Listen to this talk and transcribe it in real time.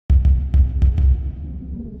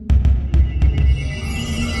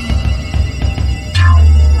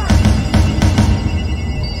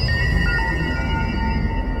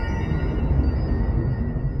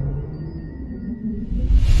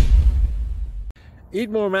Eat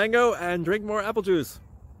more mango and drink more apple juice.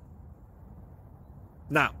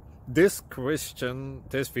 Now, this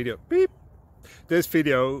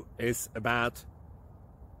video is about,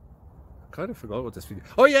 I kind of forgot what this video.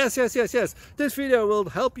 Oh yes. This video will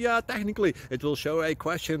help you out technically. It will show a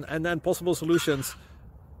question and then possible solutions.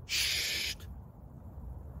 Shh.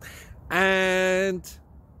 And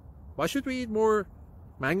why should we eat more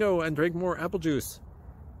mango and drink more apple juice?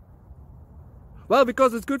 Well,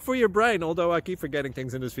 because it's good for your brain, although I keep forgetting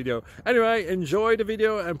things in this video. Anyway, enjoy the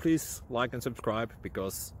video and please like and subscribe,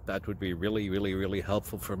 because that would be really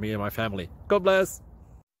helpful for me and my family. God bless!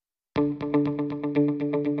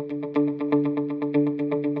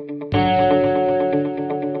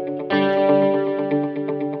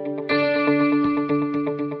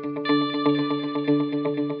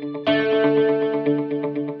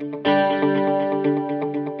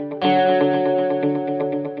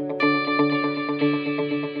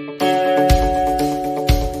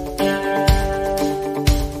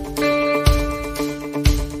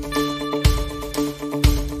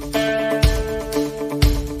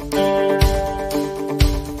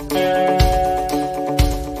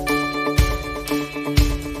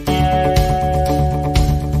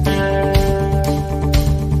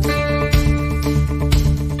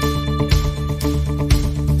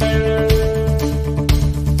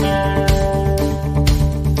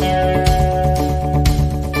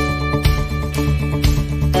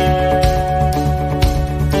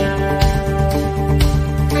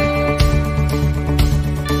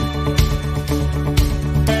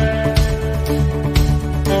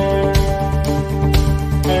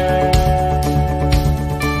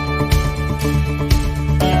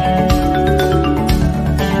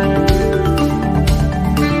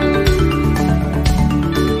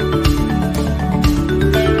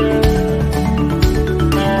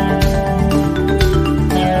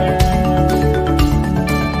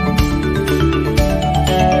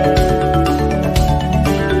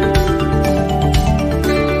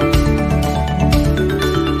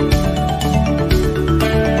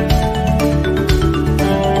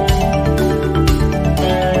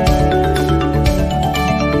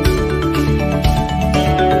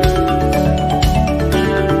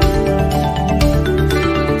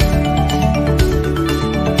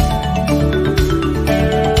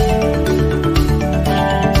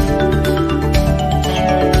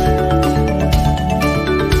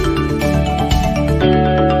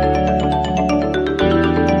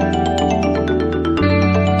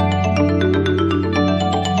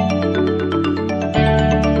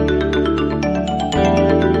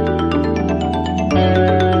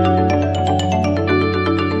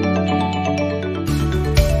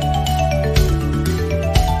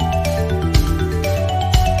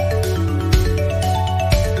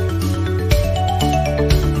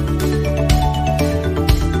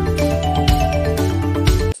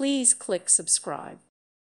 Please click subscribe.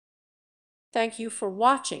 Thank you for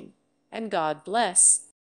watching, and God bless.